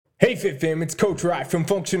Hey Fit Fam, it's Coach Rye from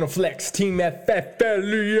Functional Flex, Team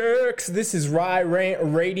FFLEX. This is Rye Rant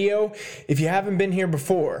Radio. If you haven't been here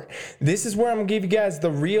before, this is where I'm gonna give you guys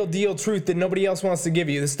the real deal truth that nobody else wants to give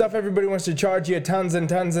you. The stuff everybody wants to charge you tons and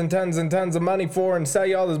tons and tons and tons of money for and sell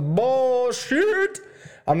you all this bullshit.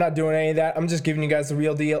 I'm not doing any of that. I'm just giving you guys the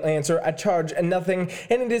real deal answer. I charge nothing,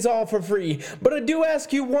 and it is all for free. But I do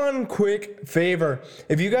ask you one quick favor.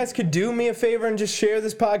 If you guys could do me a favor and just share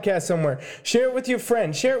this podcast somewhere. Share it with your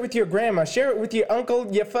friend. Share it with your grandma. Share it with your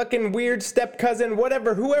uncle, your fucking weird step cousin,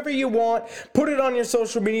 whatever, whoever you want. Put it on your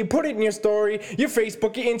social media. Put it in your story, your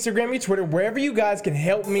Facebook, your Instagram, your Twitter, wherever you guys can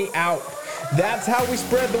help me out. That's how we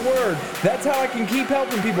spread the word. That's how I can keep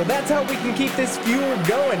helping people. That's how we can keep this fuel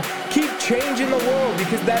going. Keep changing the world,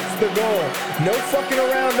 because that's the goal. No fucking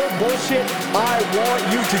around, no bullshit. I want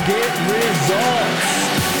you to get results.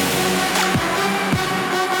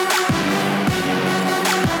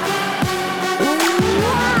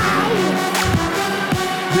 Wow.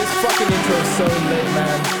 This fucking intro is so lit,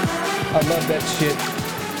 man. I love that shit.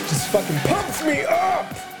 Just fucking pumps me up.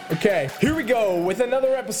 Okay, here we go with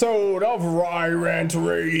another episode of Rye Rant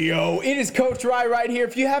Radio. It is Coach Rye right here.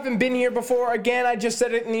 If you haven't been here before, again, I just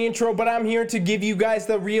said it in the intro, but I'm here to give you guys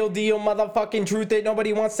the real deal motherfucking truth that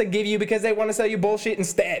nobody wants to give you because they want to sell you bullshit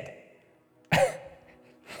instead.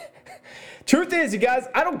 Truth is, you guys,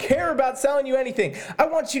 I don't care about selling you anything. I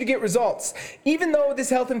want you to get results. Even though this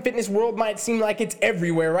health and fitness world might seem like it's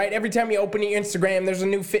everywhere, right? Every time you open your Instagram, there's a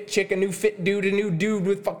new fit chick, a new fit dude, a new dude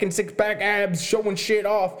with fucking six-pack abs showing shit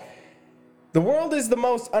off. The world is the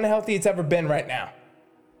most unhealthy it's ever been right now.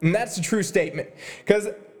 And that's a true statement. Because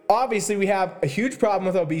obviously we have a huge problem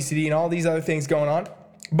with obesity and all these other things going on.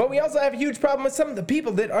 But we also have a huge problem with some of the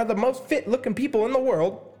people that are the most fit-looking people in the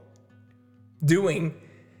world doing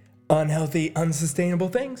unhealthy, unsustainable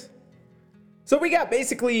things. So we got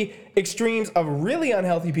basically extremes of really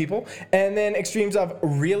unhealthy people and then extremes of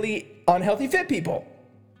really unhealthy fit people,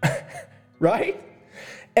 right?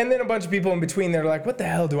 And then a bunch of people in between, they're like, what the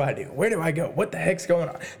hell do I do? Where do I go? What the heck's going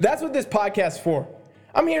on? That's what this podcast's for.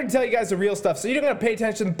 I'm here to tell you guys the real stuff. So you're going to pay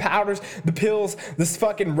attention to the powders, the pills, this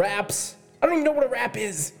fucking wraps. I don't even know what a wrap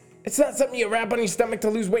is. It's not something you wrap on your stomach to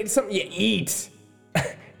lose weight. It's something you eat.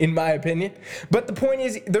 In my opinion. But the point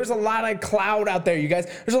is, there's a lot of cloud out there, you guys.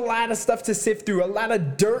 There's a lot of stuff to sift through, a lot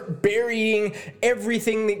of dirt burying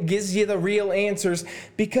everything that gives you the real answers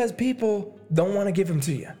because people don't want to give them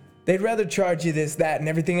to you. They'd rather charge you this, that, and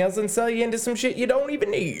everything else than sell you into some shit you don't even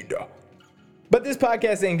need. But this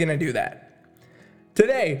podcast ain't gonna do that.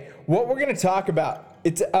 Today, what we're gonna talk about,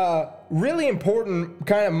 it's a really important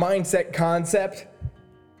kind of mindset concept,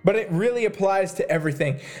 but it really applies to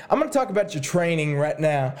everything. I'm gonna talk about your training right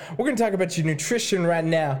now. We're gonna talk about your nutrition right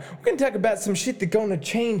now. We're gonna talk about some shit that's gonna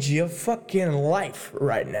change your fucking life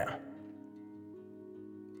right now.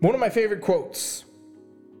 One of my favorite quotes.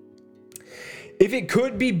 If it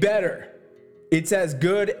could be better, it's as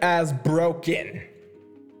good as broken.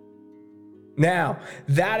 Now,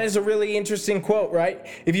 that is a really interesting quote, right?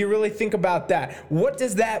 If you really think about that, what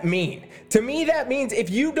does that mean? To me, that means if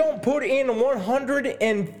you don't put in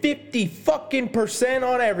 150 fucking %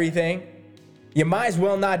 on everything, you might as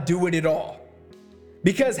well not do it at all.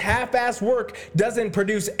 Because half-ass work doesn't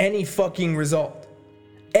produce any fucking result.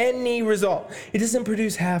 Any result. It doesn't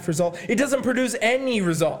produce half result. It doesn't produce any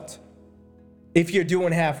result if you're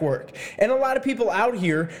doing half work. And a lot of people out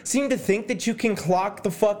here seem to think that you can clock the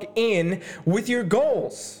fuck in with your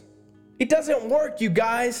goals. It doesn't work, you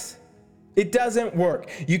guys. It doesn't work.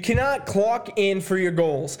 You cannot clock in for your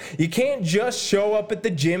goals. You can't just show up at the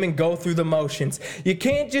gym and go through the motions. You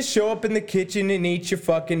can't just show up in the kitchen and eat your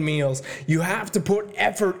fucking meals. You have to put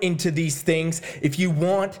effort into these things if you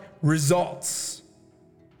want results.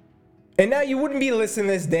 And now you wouldn't be listening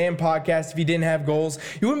to this damn podcast if you didn't have goals.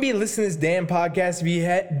 You wouldn't be listening to this damn podcast if you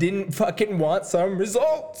didn't fucking want some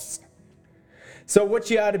results. So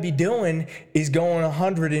what you ought to be doing is going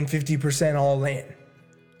 150% all in.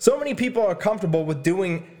 So many people are comfortable with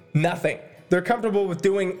doing nothing. They're comfortable with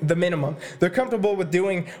doing the minimum. They're comfortable with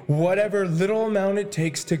doing whatever little amount it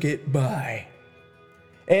takes to get by.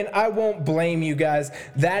 And I won't blame you guys.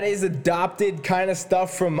 That is adopted kind of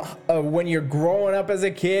stuff from when you're growing up as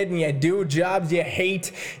a kid and you do jobs you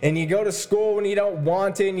hate and you go to school when you don't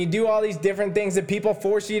want to and you do all these different things that people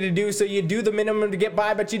force you to do, so you do the minimum to get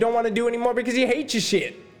by, but you don't want to do anymore because you hate your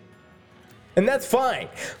shit. And that's fine.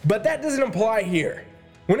 But that doesn't apply here.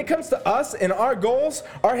 When it comes to us and our goals,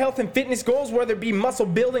 our health and fitness goals, whether it be muscle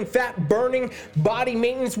building, fat burning, body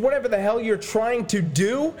maintenance, whatever the hell you're trying to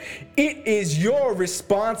do, it is your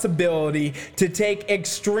responsibility to take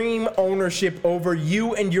extreme ownership over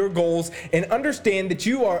you and your goals, and understand that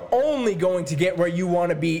you are only going to get where you want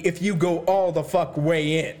to be if you go all the fuck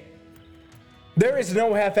way in. There is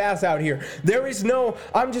no half-ass out here. There is no,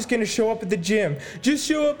 I'm just gonna show up at the gym. Just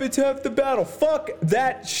show up, it's half the battle. Fuck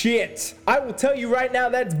that shit. I will tell you right now,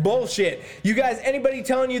 that's bullshit. You guys, anybody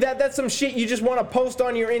telling you that, that's some shit you just wanna post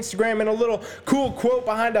on your Instagram and a little cool quote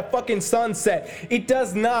behind a fucking sunset. It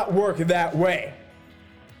does not work that way.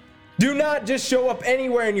 Do not just show up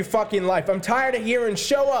anywhere in your fucking life. I'm tired of hearing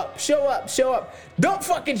show up, show up, show up. Don't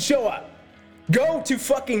fucking show up. Go to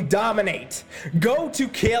fucking dominate. Go to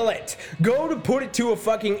kill it. Go to put it to a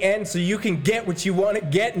fucking end so you can get what you want to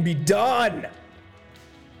get and be done.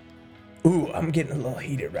 Ooh, I'm getting a little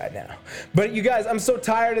heated right now. But you guys, I'm so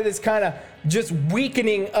tired of this kind of just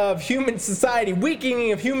weakening of human society,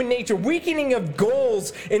 weakening of human nature, weakening of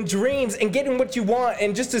goals and dreams and getting what you want,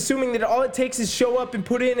 and just assuming that all it takes is show up and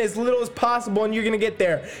put in as little as possible and you're going to get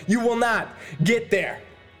there. You will not get there.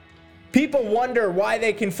 People wonder why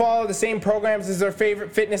they can follow the same programs as their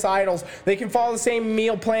favorite fitness idols. They can follow the same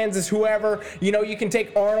meal plans as whoever. You know, you can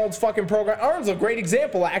take Arnold's fucking program. Arnold's a great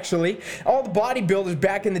example, actually. All the bodybuilders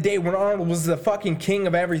back in the day when Arnold was the fucking king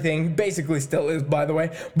of everything, basically still is, by the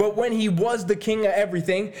way, but when he was the king of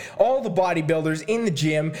everything, all the bodybuilders in the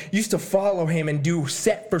gym used to follow him and do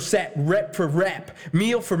set for set, rep for rep,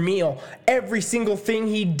 meal for meal. Every single thing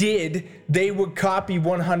he did, they would copy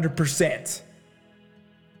 100%.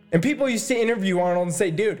 And people used to interview Arnold and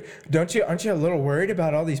say, dude, aren't you a little worried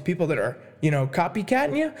about all these people that are,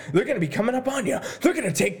 copycatting you? They're going to be coming up on you. They're going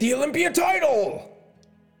to take the Olympia title.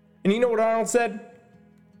 And you know what Arnold said?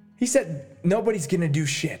 He said, nobody's going to do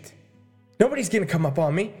shit. Nobody's going to come up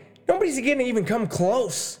on me. Nobody's going to even come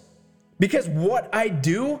close. Because what I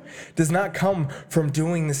do does not come from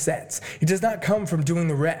doing the sets. It does not come from doing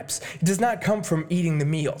the reps. It does not come from eating the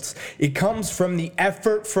meals. It comes from the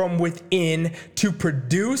effort from within to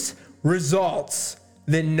produce results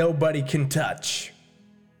that nobody can touch.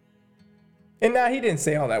 And now he didn't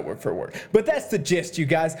say all that word for word, but that's the gist, you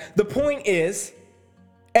guys. The point is,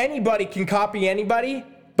 anybody can copy anybody,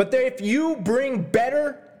 but if you bring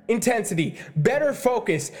better intensity, better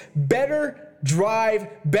focus, better drive,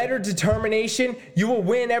 better determination, you will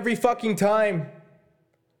win every fucking time.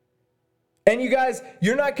 And you guys,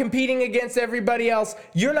 you're not competing against everybody else.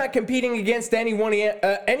 You're not competing against anyone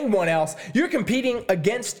else. You're competing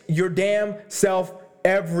against your damn self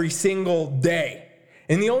every single day.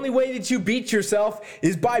 And the only way that you beat yourself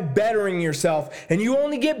is by bettering yourself. And you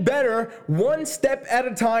only get better one step at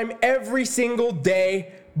a time every single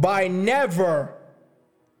day by never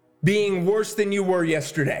being worse than you were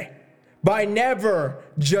yesterday. By never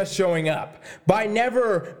just showing up. By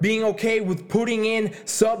never being okay with putting in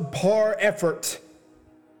subpar effort.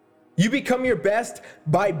 You become your best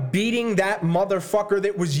by beating that motherfucker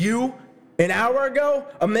that was you an hour ago,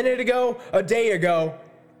 a minute ago, a day ago,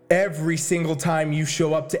 every single time you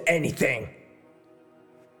show up to anything.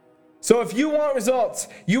 So if you want results,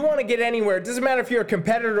 you want to get anywhere, it doesn't matter if you're a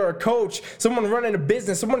competitor or a coach, someone running a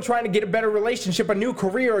business, someone trying to get a better relationship, a new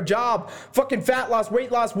career, a job, fucking fat loss,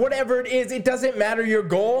 weight loss, whatever it is, it doesn't matter your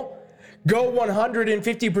goal. Go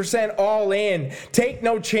 150% all in. Take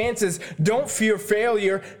no chances. Don't fear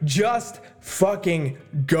failure. Just fucking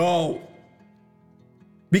go.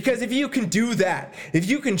 Because if you can do that, if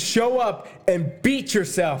you can show up and beat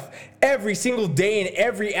yourself every single day in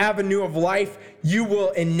every avenue of life, you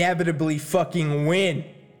will inevitably fucking win.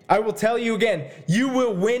 I will tell you again, you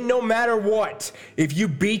will win no matter what if you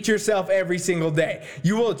beat yourself every single day.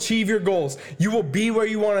 You will achieve your goals. You will be where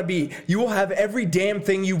you want to be. You will have every damn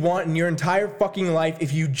thing you want in your entire fucking life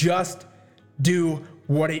if you just do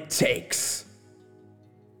what it takes.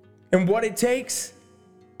 And what it takes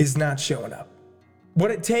is not showing up. What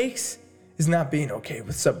it takes is not being okay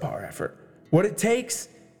with subpar effort. What it takes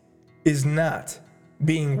is not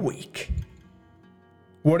being weak.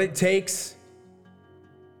 What it takes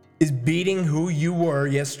is beating who you were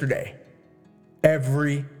yesterday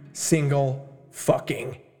every single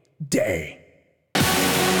fucking day.